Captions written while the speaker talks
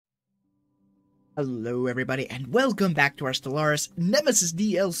Hello everybody, and welcome back to our Stellaris Nemesis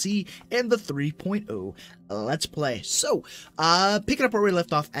DLC and the 3.0 Let's Play. So, picking up where we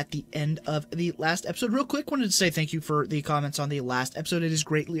left off at the end of the last episode, real quick, wanted to say thank you for the comments on the last episode. It is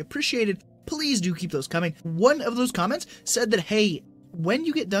greatly appreciated. Please do keep those coming. One of those comments said that, hey, when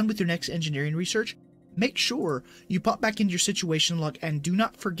you get done with your next engineering research, make sure you pop back into your situation log and do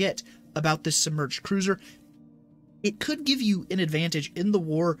not forget about this submerged cruiser. It could give you an advantage in the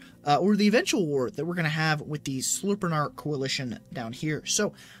war, or the eventual war that we're going to have with the Stellaris coalition down here.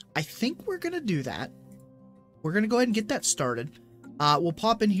 So, I think we're going to do that. We're going to go ahead and get that started. We'll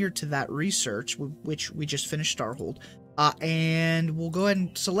pop in here to that research, which we just finished Starhold, and we'll go ahead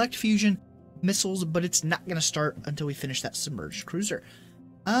and select fusion missiles, but it's not going to start until we finish that submerged cruiser.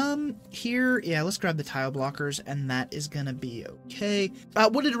 Here, yeah, let's grab the tile blockers, and that is going to be okay.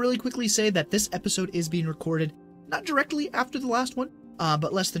 Wanted to really quickly say that this episode is being recorded not directly after the last one,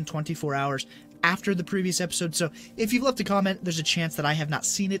 but less than 24 hours after the previous episode. So if you've left a comment, there's a chance that I have not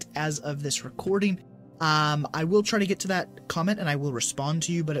seen it as of this recording. I will try to get to that comment and I will respond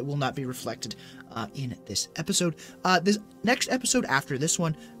to you, but it will not be reflected in this episode. This next episode after this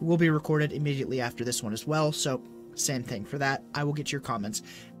one will be recorded immediately after this one as well. So same thing for that. I will get your comments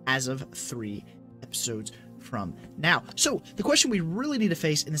as of 3 episodes from now. So the question we really need to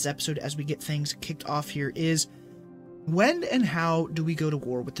face in this episode as we get things kicked off here is, when and how do we go to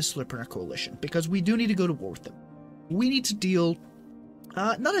war with the Stellaris coalition? Because we do need to go to war with them. We need to deal,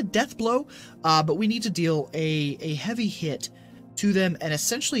 not a death blow, but we need to deal a heavy hit to them and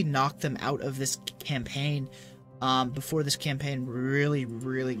essentially knock them out of this campaign before this campaign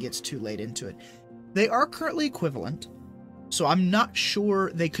really gets too late into it. They are currently equivalent, so I'm not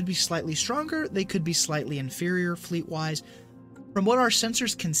sure. They could be slightly stronger, they could be slightly inferior fleet-wise. From what our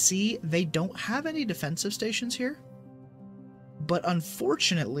sensors can see, they don't have any defensive stations here. But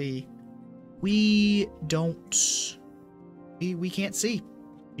unfortunately, we can't see.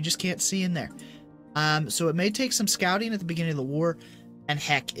 We just can't see in there. So it may take some scouting at the beginning of the war. And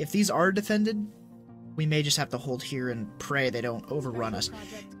heck, if these are defended, we may just have to hold here and pray they don't overrun us.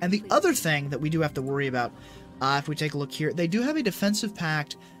 And the other thing that we do have to worry about, if we take a look here, they do have a defensive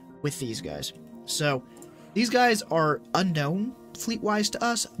pact with these guys. So these guys are unknown fleet-wise to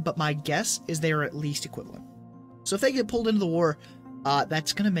us, but my guess is they are at least equivalent. So if they get pulled into the war,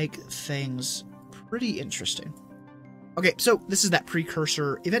 that's going to make things pretty interesting. Okay, so this is that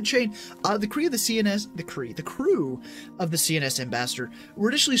precursor event chain. The crew of the CNS Ambassador were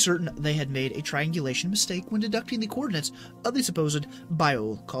initially certain they had made a triangulation mistake when deducting the coordinates of the supposed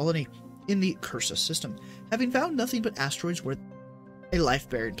bio colony in the Cursa system, having found nothing but asteroids worth a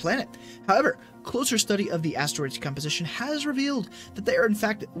life-bearing planet. However, closer study of the asteroid's composition has revealed that they are in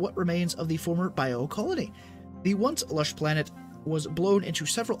fact what remains of the former bio colony. The once lush planet was blown into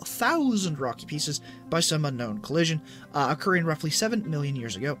several thousand rocky pieces by some unknown collision, occurring roughly 7 million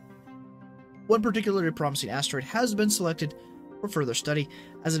years ago. One particularly promising asteroid has been selected for further study,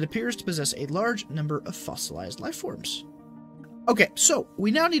 as it appears to possess a large number of fossilized life forms. Okay, so we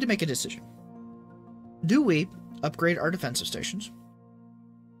now need to make a decision. Do we upgrade our defensive stations?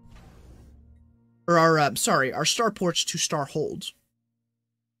 Or our starports to star holds?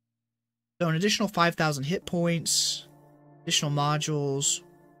 So an additional 5,000 hit points, additional modules.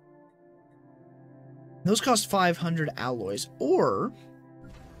 Those cost 500 alloys. Or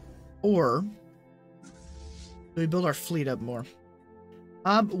do we build our fleet up more?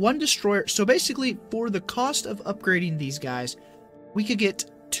 One destroyer. So basically, for the cost of upgrading these guys, we could get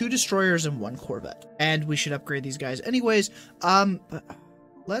 2 destroyers and 1 corvette. And we should upgrade these guys anyways.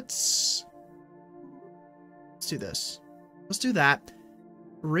 Let's do this. Let's do that.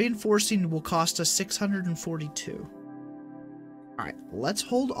 Reinforcing will cost us 642. Alright, let's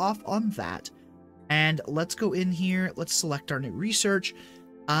hold off on that. And let's go in here. Let's select our new research.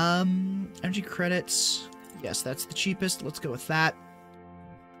 Energy credits. Yes, that's the cheapest. Let's go with that.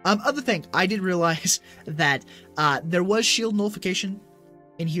 Other thing, I did realize that there was shield nullification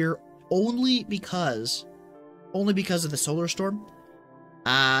in here only because of the solar storm.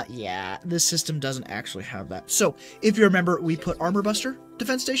 Yeah, this system doesn't actually have that. So, if you remember, we put armor buster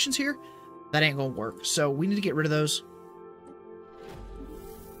defense stations here. That ain't gonna work. So, we need to get rid of those.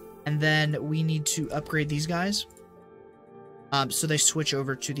 And then we need to upgrade these guys. So they switch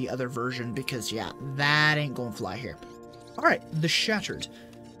over to the other version because, yeah, that ain't gonna fly here. Alright, the Shattered.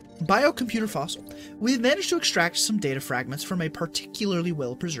 Biocomputer fossil. We've managed to extract some data fragments from a particularly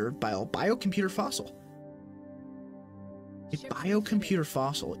well-preserved biocomputer fossil. A biocomputer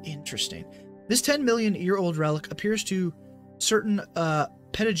fossil. Interesting. This 10 million year old relic appears to certain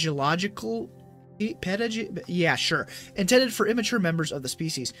pedagogical Yeah, sure. Intended for immature members of the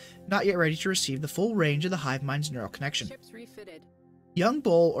species, not yet ready to receive the full range of the hive mind's neural connection. Ships refitted. Young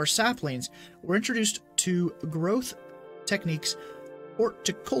bull or saplings were introduced to growth techniques,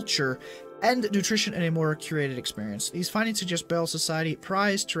 horticulture, and nutrition in a more curated experience. These findings suggest Bell Society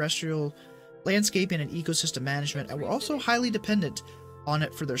prized terrestrial landscaping and ecosystem management, and were also highly dependent on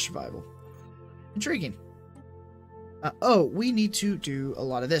it for their survival. Intriguing. Oh, we need to do a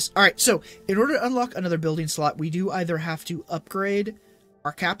lot of this. Alright, so in order to unlock another building slot, we do either have to upgrade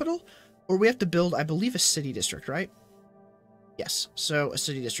our capital, or we have to build, I believe, a city district, right? Yes, so a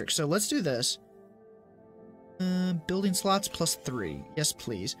city district. So let's do this. Building slots +3. Yes,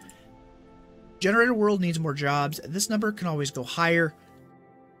 please. Generator world needs more jobs. This number can always go higher.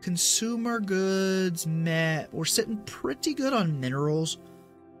 Consumer goods, meh. We're sitting pretty good on minerals.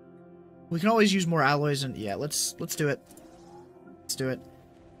 We can always use more alloys, and yeah, let's do it. Let's do it.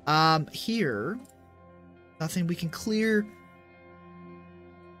 Here, nothing we can clear.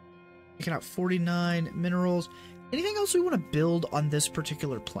 Picking out 49 minerals. Anything else we want to build on this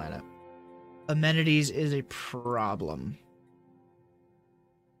particular planet? Amenities is a problem.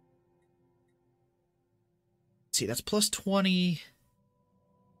 Let's see, that's +20.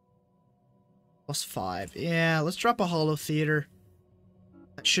 +5. Yeah, let's drop a holo theater.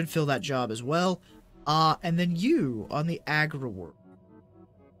 That should fill that job as well. And then you on the agri world.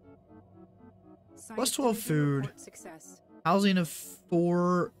 +12 food. Housing of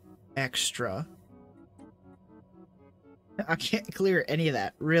 4 extra. I can't clear any of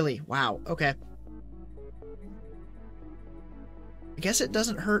that. Really? Wow. Okay. I guess it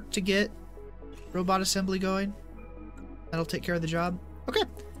doesn't hurt to get robot assembly going. That'll take care of the job. Okay.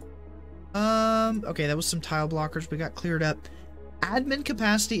 Okay, that was some tile blockers we got cleared up. Admin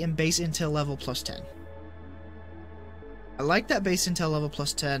capacity and base intel level +10. I like that base intel level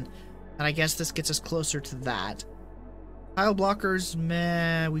 +10, and I guess this gets us closer to that. Tile blockers,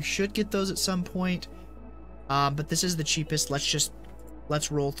 meh, we should get those at some point. But this is the cheapest.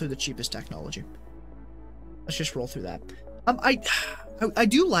 Let's roll through the cheapest technology. Let's just roll through that. I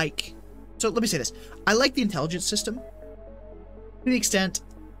do like, so let me say this. I like the intelligence system to the extent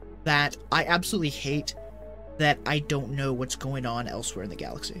that I absolutely hate that I don't know what's going on elsewhere in the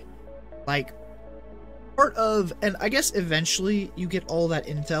galaxy. Like, part of, and I guess eventually you get all that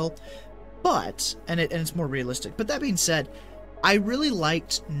intel, but, and it's more realistic. But that being said, I really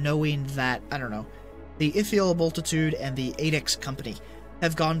liked knowing that, I don't know, the Ithiel Multitude and the 8X Company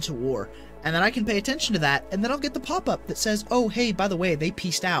have gone to war, and then I can pay attention to that, and then I'll get the pop-up that says, oh, hey, by the way, they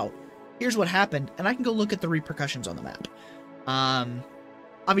pieced out. Here's what happened, and I can go look at the repercussions on the map.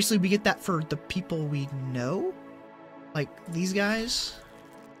 Obviously, we get that for the people we know, like these guys.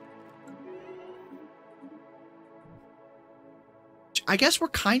 I guess we're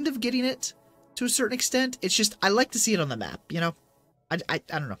kind of getting it to a certain extent. It's just, I like to see it on the map, you know? I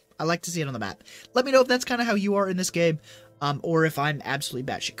don't know. I like to see it on the map. Let me know if that's kind of how you are in this game, or if I'm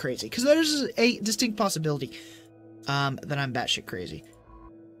absolutely batshit crazy. Because there's a distinct possibility that I'm batshit crazy.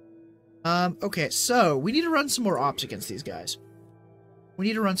 Okay, so we need to run some more ops against these guys. We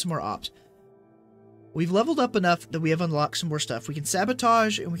need to run some more ops. We've leveled up enough that we have unlocked some more stuff. We can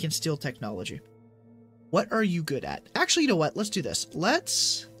sabotage and we can steal technology. What are you good at? Actually, you know what? Let's do this.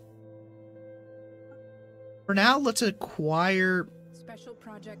 For now, let's acquire... Special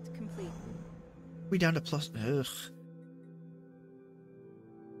project complete. We down to plus... Ugh.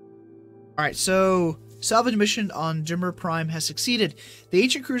 Alright, so... Salvage mission on Jimmer Prime has succeeded. The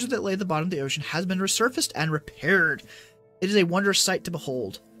ancient cruiser that lay at the bottom of the ocean has been resurfaced and repaired. It is a wondrous sight to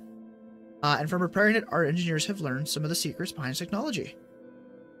behold. And from repairing it, our engineers have learned some of the secrets behind technology.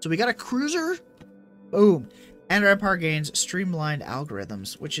 So we got a cruiser. Boom. And our Empire gains streamlined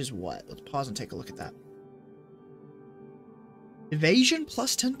algorithms, which is what? Let's pause and take a look at that. Evasion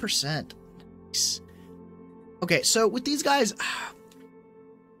plus 10%. Nice. Okay, so with these guys,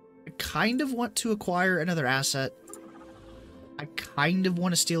 I kind of want to acquire another asset. I kind of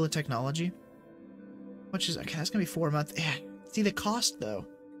want to steal a technology. Which is, okay, that's going to be 4 a month. Yeah. See, the cost, though.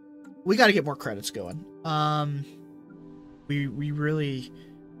 We got to get more credits going. We really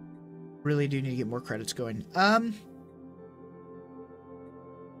do need to get more credits going. How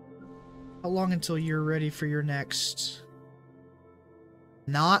long until you're ready for your next...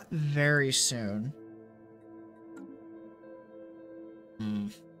 Not very soon.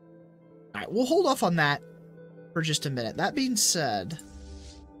 Alright, we'll hold off on that for just a minute. That being said,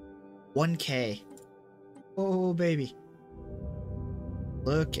 1K. Oh, baby.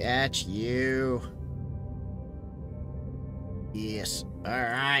 Look at you. Yes.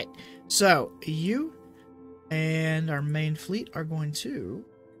 Alright. So, you and our main fleet are going to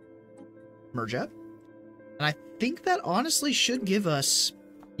merge up. And I think that honestly should give us...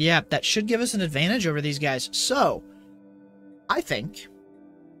 Yeah, that should give us an advantage over these guys. So, I think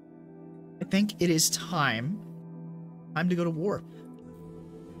it is time to go to war.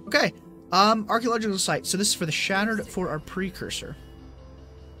 Okay, archaeological site. So this is for the Shattered for our precursor.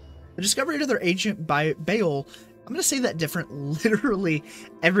 The discovery of their ancient Baal. I'm going to say that different literally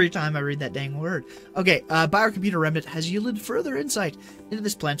every time I read that dang word. Okay, Biocomputer Remnant has yielded further insight into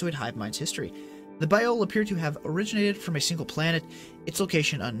this planetoid hive mind's history. The Baal appear to have originated from a single planet, its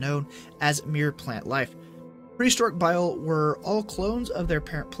location unknown, as mere plant life. Prehistoric Baal were all clones of their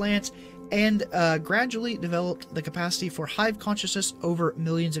parent plants, and gradually developed the capacity for hive consciousness over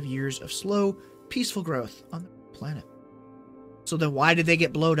millions of years of slow, peaceful growth on the planet. So then why did they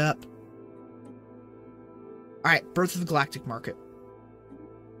get blowed up? Alright, birth of the galactic market.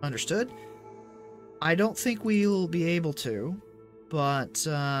 Understood. I don't think we'll be able to, but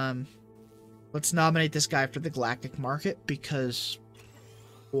let's nominate this guy for the galactic market, because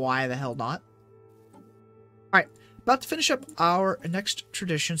why the hell not? Alright, about to finish up our next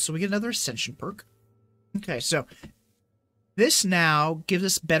tradition, so we get another Ascension perk. Okay, so this now gives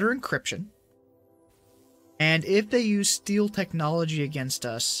us better encryption. And if they use steal technology against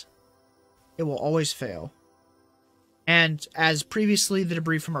us, it will always fail. And as previously, the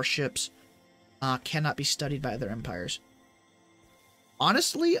debris from our ships cannot be studied by other empires.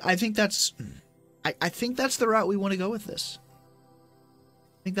 Honestly, I think that's the route we want to go with this.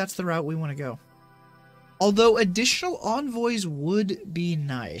 I think that's the route we want to go. Although additional envoys would be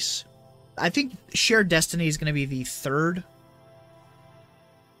nice. I think Shared Destiny is going to be the third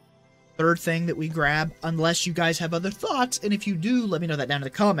thing that we grab, unless you guys have other thoughts. And if you do, let me know that down in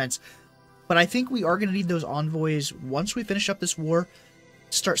the comments. But I think we are going to need those envoys once we finish up this war,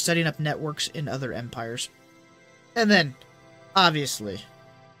 start setting up networks in other empires. And then, obviously,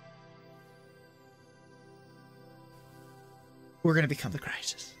 we're going to become the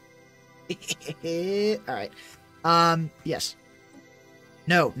Crisis. Alright. Yes.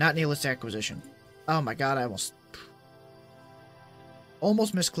 No, not Nihilist Acquisition. Oh my god, I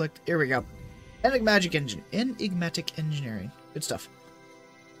almost misclicked. Here we go. Enigmatic Engineering. Good stuff.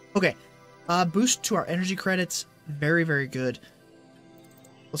 Okay. Boost to our energy credits. Very, very good.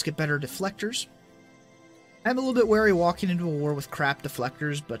 Let's get better deflectors. I'm a little bit wary walking into a war with crap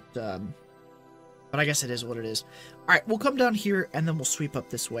deflectors, but I guess it is what it is. Alright, we'll come down here, and then we'll sweep up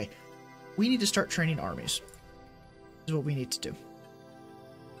this way. We need to start training armies. This is what we need to do.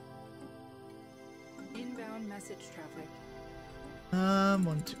 Inbound message traffic.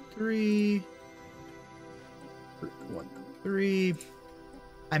 1, 2, 3. 1, 3.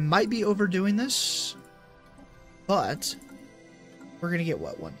 I might be overdoing this, but we're going to get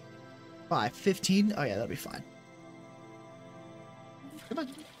what? 1, 5, 15? Oh yeah, that'll be fine. Come on.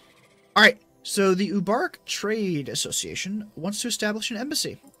 Alright, so the Ubark Trade Association wants to establish an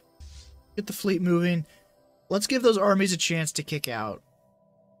embassy. Get the fleet moving. Let's give those armies a chance to kick out.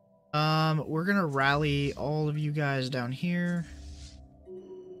 We're going to rally all of you guys down here.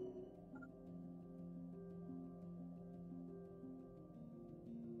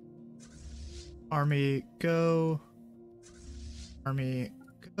 Army, go. Army,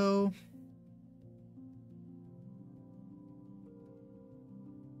 go.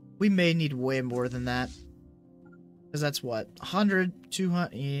 We may need way more than that. Because that's what? 100,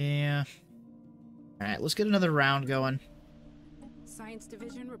 200, yeah. Alright, let's get another round going. Science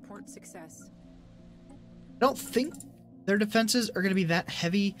Division reports success. I don't think their defenses are going to be that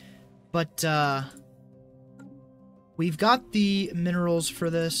heavy, but we've got the minerals for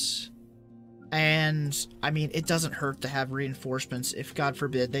this. And, I mean, it doesn't hurt to have reinforcements if, God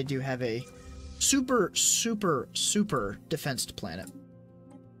forbid, they do have a super, super, super defensed planet.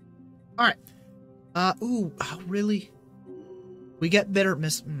 Alright. Ooh, oh, really? We get better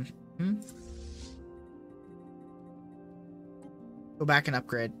Go back and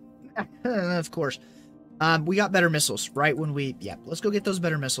upgrade. Of course. We got better missiles, right? When we... Yeah, let's go get those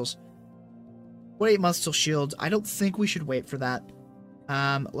better missiles. 28 months till shields. I don't think we should wait for that.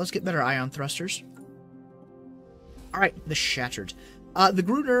 Let's get better ion thrusters. Alright, the Shattered. The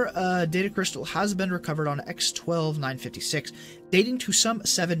Gruner data crystal has been recovered on X-12-956, dating to some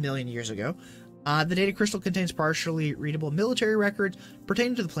 7 million years ago. The data crystal contains partially readable military records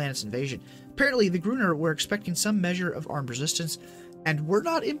pertaining to the planet's invasion. Apparently, the Gruner were expecting some measure of armed resistance, and were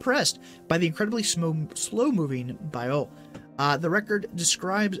not impressed by the incredibly slow-moving Baal. The record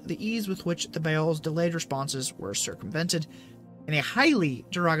describes the ease with which the Baal's delayed responses were circumvented in a highly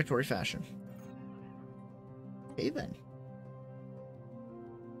derogatory fashion. Okay, then.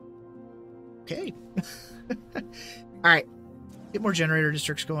 Okay. Alright. Get more generator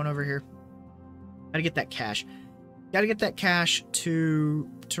districts going over here. Gotta get that cash. Gotta get that cash to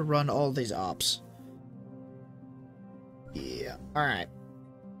run all these ops. Yeah. Alright.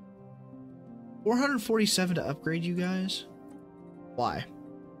 447 to upgrade you guys? Why?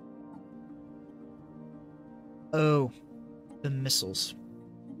 Oh. The missiles.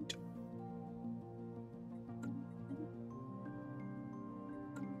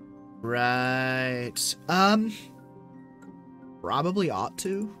 Right. Probably ought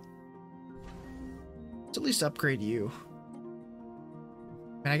to. Let's at least upgrade you.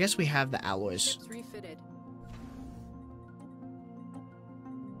 And I guess we have the alloys. Ships refitted.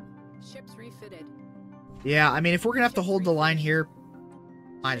 Ships refitted. Yeah, I mean, if we're gonna have to hold the line here,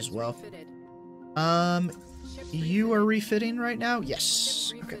 might as well. You are refitting right now?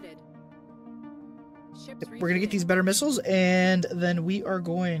 Yes. Okay. We're gonna get these better missiles, and then we're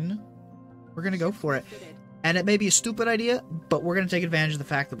gonna go for it. And it may be a stupid idea, but we're gonna take advantage of the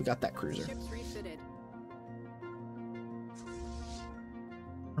fact that we got that cruiser.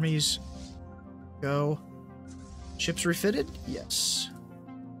 Armies, go. Ships refitted? Yes.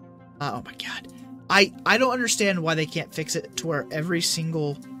 Oh my god. I don't understand why they can't fix it to where every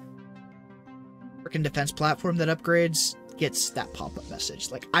single freaking defense platform that upgrades gets that pop-up message.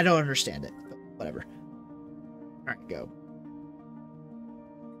 Like, I don't understand it, but whatever. Alright, go.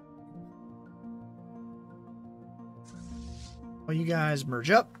 Oh, you guys merge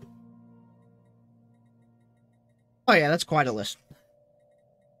up. Oh yeah, that's quite a list.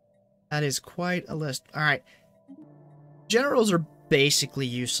 That is quite a list. Alright. Generals are basically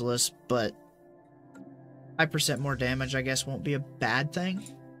useless, but 5% more damage, I guess, won't be a bad thing.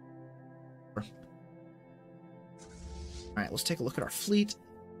 Alright, let's take a look at our fleet.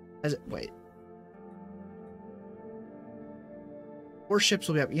 Wait. 4 ships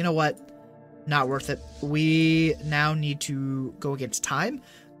will be up. You know what? Not worth it. We now need to go against time.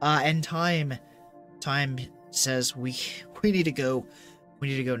 And time says we need to go. We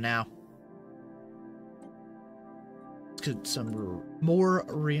need to go now. Let's get some more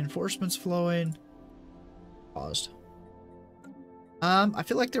reinforcements flowing. Paused. I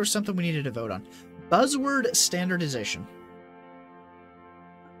feel like there was something we needed to vote on. Buzzword standardization.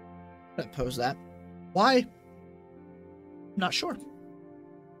 I'm gonna pose that. Why? Not sure.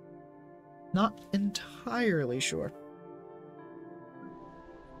 Not entirely sure.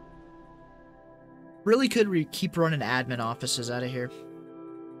 Really could keep running admin offices out of here.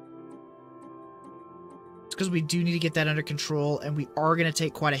 It's because we do need to get that under control, and we are going to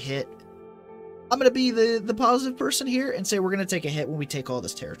take quite a hit. I'm going to be the positive person here and say we're going to take a hit when we take all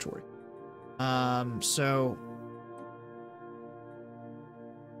this territory. So...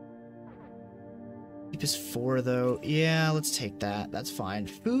 Keep is 4, though. Yeah, let's take that. That's fine.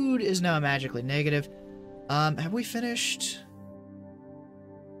 Food is now magically negative. Have we finished?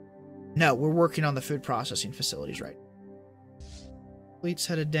 No, we're working on the food processing facilities, right? Fleet's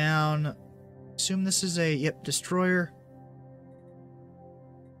headed down. Assume this is a, yep, destroyer.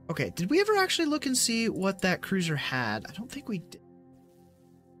 Okay, did we ever actually look and see what that cruiser had? I don't think we did.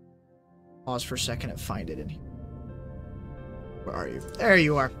 Pause for a second and find it in here. Where are you? There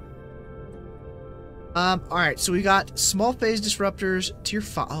you are. Alright, so we got small phase disruptors, tier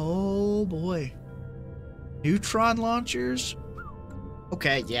 5. Oh boy. Neutron launchers?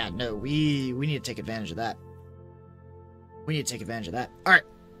 Okay, yeah, no, we need to take advantage of that. We need to take advantage of that. Alright.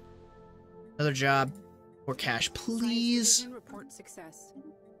 Another job. More cash, please. Report success.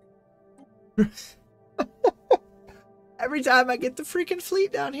 Every time I get the freaking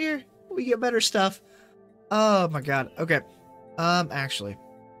fleet down here, we get better stuff. Oh my god. Okay. Actually.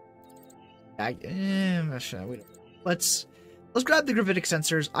 Let's grab the gravitic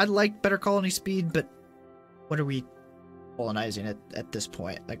sensors. I'd like better colony speed, but what are we colonizing at this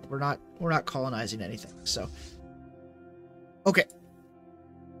point? Like, we're not colonizing anything. So okay.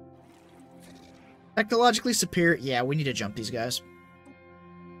 Technologically superior. Yeah, we need to jump these guys.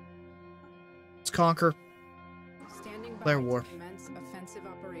 Let's conquer. Standing by Declare war. to commence offensive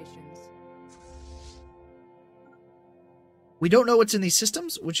operations. We don't know what's in these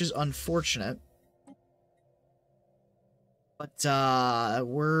systems, which is unfortunate. But,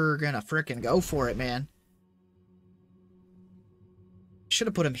 we're gonna frickin' go for it, man. Should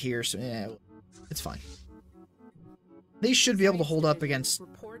have put him here, so, yeah, it's fine. They should be able to hold up against,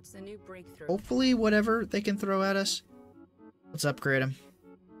 Reports a new breakthrough. hopefully, whatever they can throw at us. Let's upgrade them.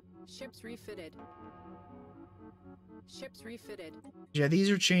 Ships refitted. Ships refitted. Yeah, these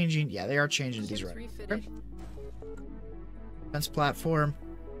are changing. Yeah, they are changing these Ships right. refitted. Okay. Defense platform.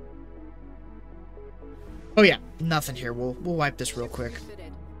 Oh yeah, nothing here. We'll wipe this real quick.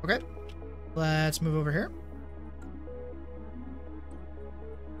 Refitted. Okay. Let's move over here.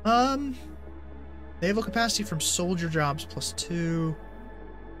 Naval capacity from soldier jobs +2.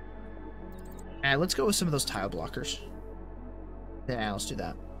 Alright, let's go with some of those tile blockers. Yeah, let's do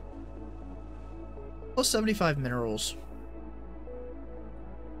that. +75 minerals.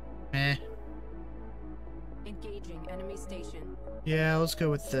 Eh. Engaging enemy station. Yeah, let's go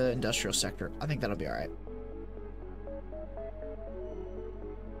with the industrial sector. I think that'll be alright.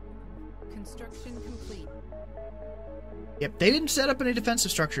 Construction complete. Yep, they didn't set up any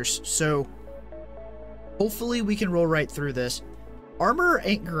defensive structures, so hopefully we can roll right through this. Armor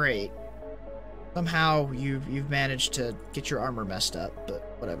ain't great. Somehow you've managed to get your armor messed up,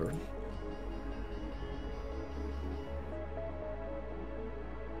 but whatever.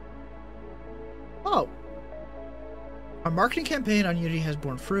 Oh. Our marketing campaign on Unity has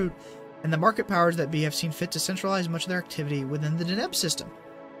borne fruit, and the market powers that be have seen fit to centralize much of their activity within the DNEB system.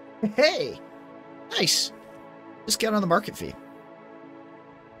 Hey! Nice! Just get on the market fee.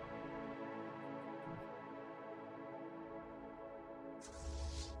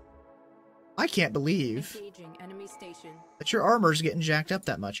 I can't believe Enemy station. that your armor's getting jacked up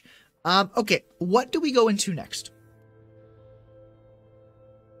that much. Okay, what do we go into next?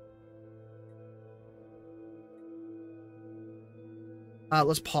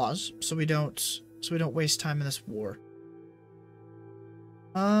 Let's pause so we don't waste time in this war.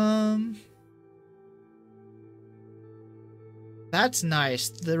 That's nice.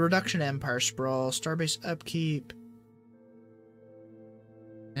 The reduction Empire sprawl, starbase upkeep.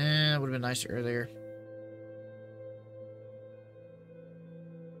 It would have been nicer earlier.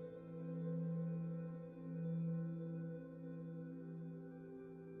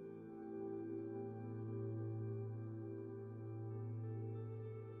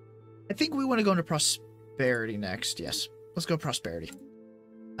 I think we want to go into prosperity next. Yes, let's go prosperity.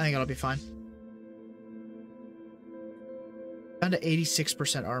 I think that'll be fine. Down to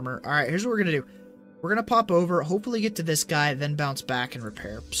 86% armor. All right, here's what we're gonna do. We're gonna pop over, hopefully get to this guy, then bounce back and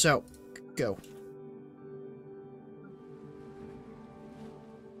repair. So, go.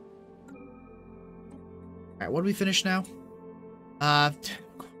 All right, what do we finish now?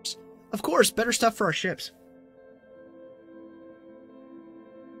 Of course, better stuff for our ships.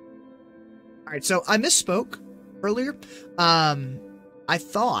 Alright, so I misspoke earlier. I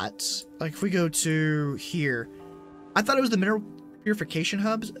thought, like, if we go to here, I thought it was the mineral purification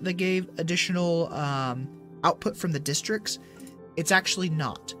hubs that gave additional output from the districts. It's actually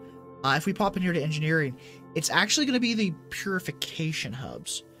not. If we pop in here to engineering, it's actually going to be the purification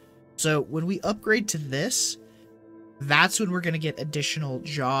hubs. So when we upgrade to this, that's when we're going to get additional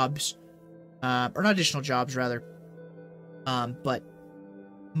jobs, or not additional jobs, rather, but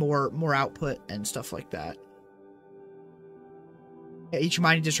more output and stuff like that. Yeah, each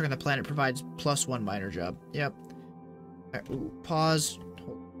mining district on the planet provides +1 miner job. Yep. Right, ooh, pause.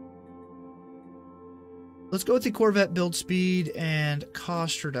 Let's go with the Corvette build speed and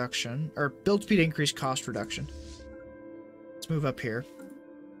cost reduction, or build speed increase, cost reduction. Let's move up here.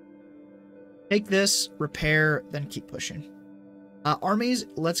 Take this, repair, then keep pushing. Armies,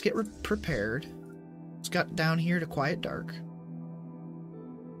 let's get prepared. Let's get down here to quiet dark.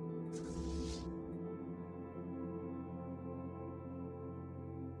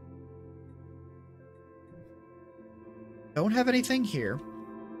 Don't have anything here.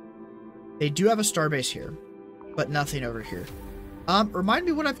 They do have a starbase here, but nothing over here. Remind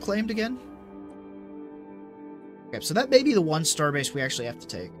me what I've claimed again? Okay, so that may be the one starbase we actually have to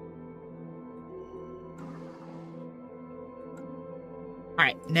take.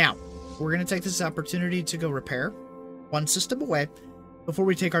 Alright, now, we're going to take this opportunity to go repair one system away before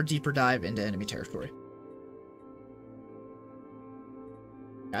we take our deeper dive into enemy territory.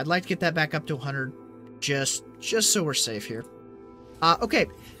 I'd like to get that back up to 100. Just so we're safe here. Okay,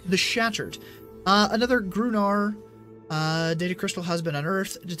 the Shattered. Another Grunar data crystal has been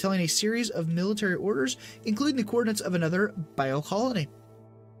unearthed, detailing a series of military orders, including the coordinates of another biocolony.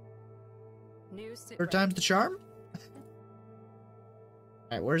 Third time's the charm?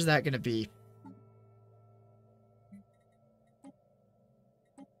 Alright, where's that going to be?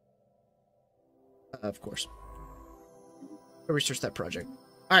 Of course. Go research that project.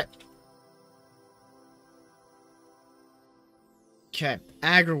 Alright. Okay,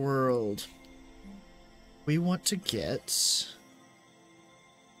 Agri-World. We want to get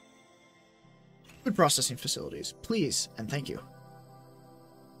food processing facilities, please, and thank you.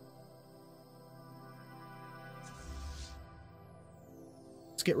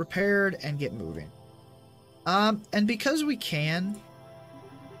 Let's get repaired and get moving. And because we can,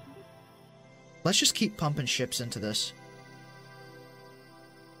 let's just keep pumping ships into this.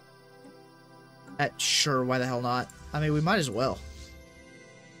 Sure, why the hell not? I mean, we might as well.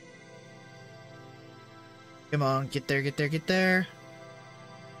 Come on, get there, get there, get there.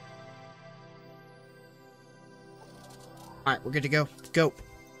 Alright, we're good to go. Go.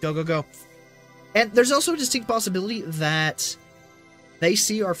 Go, go, go. And there's also a distinct possibility that they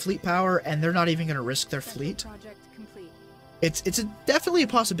see our fleet power and they're not even going to risk their fleet. Project complete. It's definitely a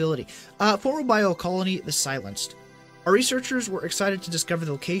possibility. Former bio colony, the Silenced. Our researchers were excited to discover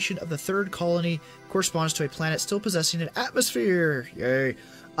the location of the third colony corresponds to a planet still possessing an atmosphere. Yay.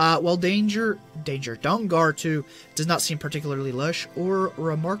 While Dungar 2 does not seem particularly lush or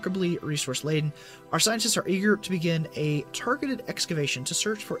remarkably resource-laden, our scientists are eager to begin a targeted excavation to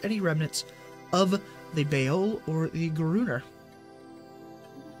search for any remnants of the Baol or the Gruner.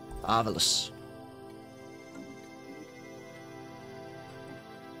 Marvelous.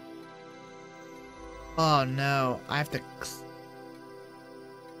 Oh no, I have to...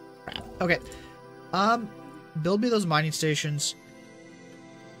 Crap. Okay. Build me those mining stations.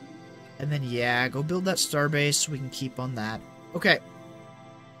 And then, yeah, go build that starbase so we can keep on that. Okay.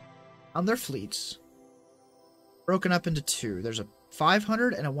 On their fleets. Broken up into two. There's a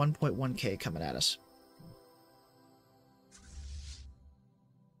 500 and a 1.1k coming at us.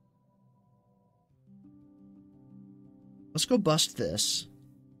 Let's go bust this.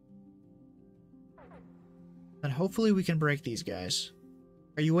 And hopefully we can break these guys.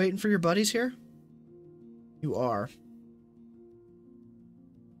 Are you waiting for your buddies here? You are.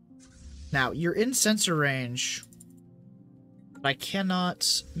 Now, you're in sensor range, but I cannot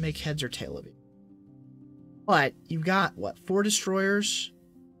make heads or tail of you. But you've got, what, 4 destroyers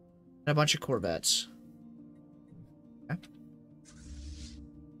and a bunch of corvettes. Okay.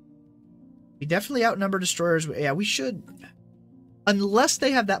 We definitely outnumber destroyers. Yeah, we should... Unless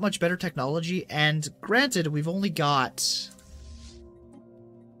they have that much better technology, and granted, we've only got...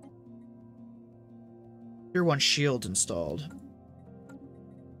 Tier 1 shields installed.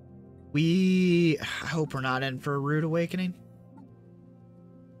 I hope we're not in for a rude awakening.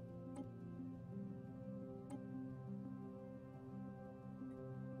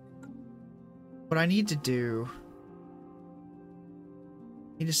 What I need to do...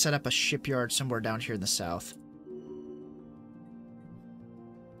 I need to set up a shipyard somewhere down here in the south.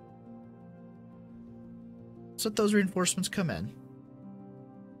 Let's let those reinforcements come in.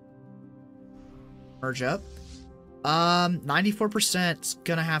 Merge up. 94% is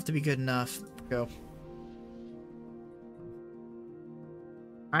gonna have to be good enough. Go.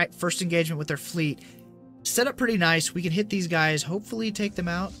 Alright, first engagement with their fleet. Set up pretty nice. We can hit these guys, hopefully take them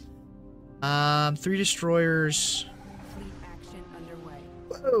out. 3 destroyers. Fleet action underway.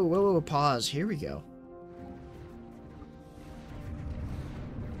 Whoa, whoa, whoa, pause. Here we go.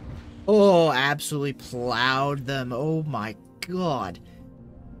 Oh, absolutely plowed them. Oh my god.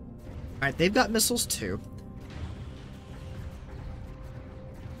 Alright, they've got missiles too.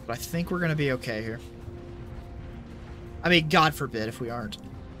 But I think we're going to be okay here. I mean, God forbid if we aren't.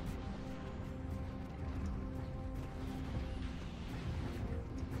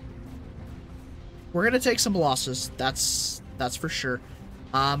 We're going to take some losses. That's for sure.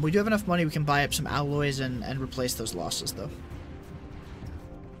 We do have enough money. We can buy up some alloys and replace those losses, though.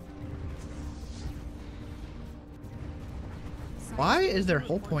 Why is their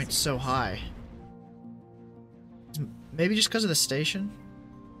hull point so high? Maybe just because of the station?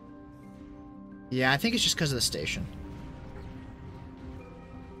 Yeah, I think it's just because of the station.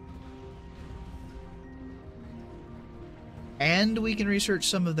 And we can research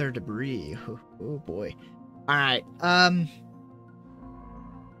some of their debris. Oh boy. Alright,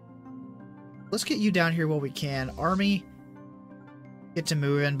 let's get you down here while we can. Army, get to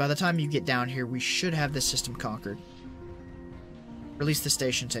moving. By the time you get down here, we should have this system conquered. Or at least the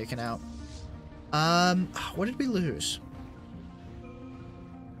station taken out. What did we lose?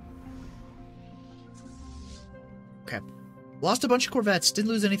 Okay. Lost a bunch of corvettes. Didn't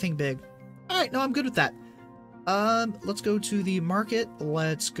lose anything big. Alright, no, I'm good with that. Let's go to the market.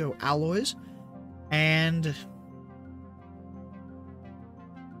 Let's go alloys. And...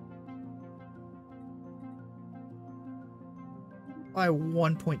 by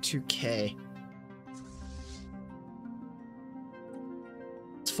 1.2k.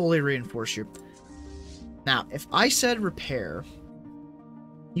 Let's fully reinforce you. Now, if I said repair,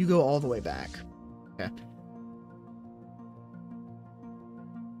 you go all the way back. Okay.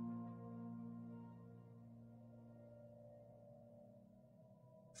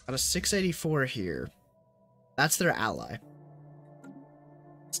 Got a 684 here. That's their ally.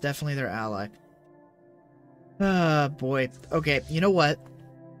 It's definitely their ally. Ah, boy. Okay, you know what?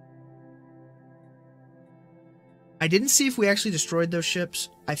 I didn't see if we actually destroyed those ships.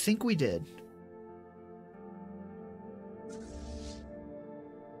 I think we did.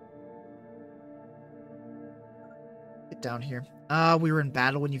 down here. We were in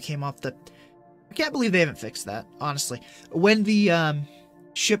battle when you came off the... I can't believe they haven't fixed that, honestly. When the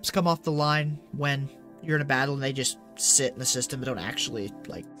ships come off the line when you're in a battle and they just sit in the system but don't actually,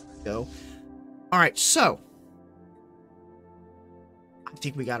 like, go. Alright, so... I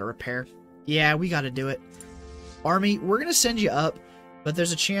think we gotta repair. Yeah, we gotta do it. Army, we're gonna send you up, but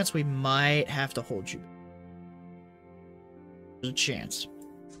there's a chance we might have to hold you. There's a chance.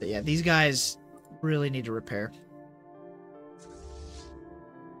 But yeah, these guys really need to repair.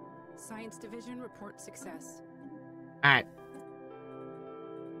 Science Division report success. Alright.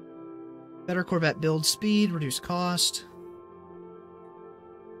 Better Corvette build speed, reduce cost.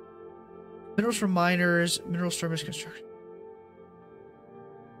 Minerals from miners, mineral service construction.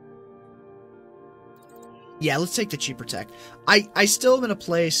 Yeah, let's take the cheaper tech. I still am in a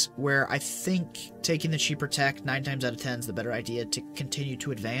place where I think taking the cheaper tech 9 times out of 10 is the better idea to continue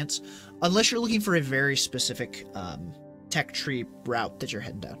to advance. Unless you're looking for a very specific tech tree route that you're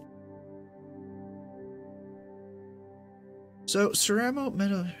heading down. So,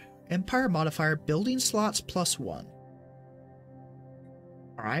 Ceramo Empire modifier, building slots +1.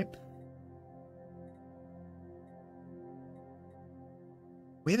 Alright.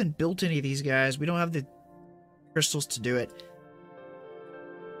 We haven't built any of these guys. We don't have the crystals to do it.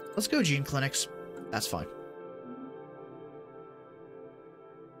 Let's go gene clinics. That's fine.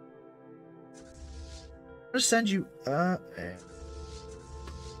 I'm gonna send you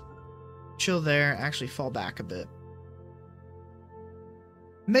chill there, actually fall back a bit.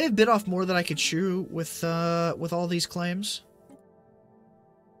 May have bit off more than I could chew with all these claims.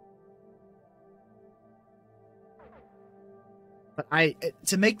 But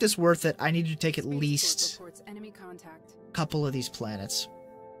to make this worth it, I need to take at least a couple of these planets.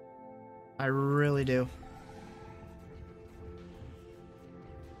 I really do.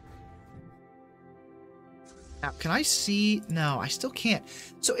 Now, can I see? No, I still can't.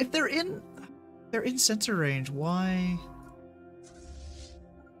 So if they're in sensor range, why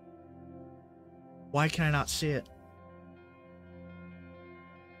can I not see it?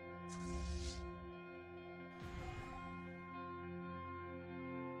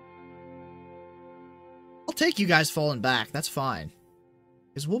 I'll take you guys falling back. That's fine.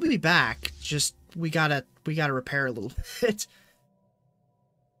 Because we'll be back. Just we gotta repair a little bit.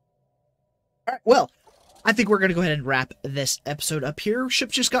 Alright, well, I think we're gonna go ahead and wrap this episode up here. Ship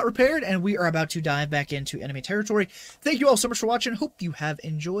just got repaired, and we are about to dive back into enemy territory. Thank you all so much for watching. Hope you have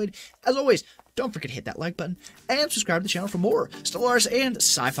enjoyed. As always, don't forget to hit that like button and subscribe to the channel for more Stellaris and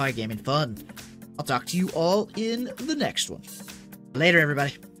sci-fi gaming fun. I'll talk to you all in the next one. Later,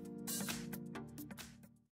 everybody.